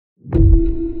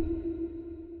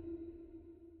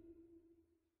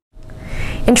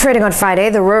In trading on Friday,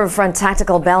 the RiverFront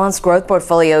Tactical Balanced Growth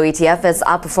Portfolio ETF is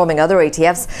outperforming other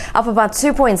ETFs, up about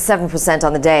 2.7%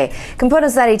 on the day.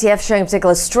 Components of that ETF showing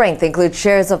particular strength include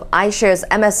shares of Ishares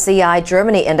Mcsi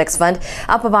Germany Index Fund,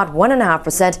 up about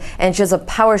 1.5%, and shares of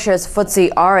Powershares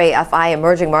FTSE Rafi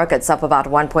Emerging Markets, up about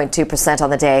 1.2% on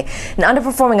the day. And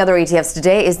underperforming other ETFs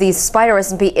today is the Spider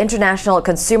S&P International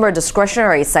Consumer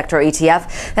Discretionary Sector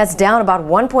ETF. That's down about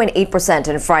 1.8%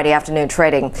 in Friday afternoon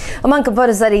trading. Among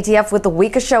components of that ETF with the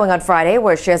weakest showing on Friday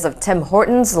were shares of Tim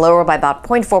Hortons, lower by about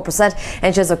 0.4%,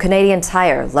 and shares of Canadian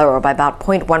Tire, lower by about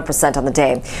 0.1% on the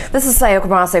day. This is Sayoko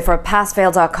Murase for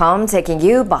PASSfail.com, taking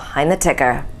you behind the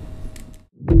ticker.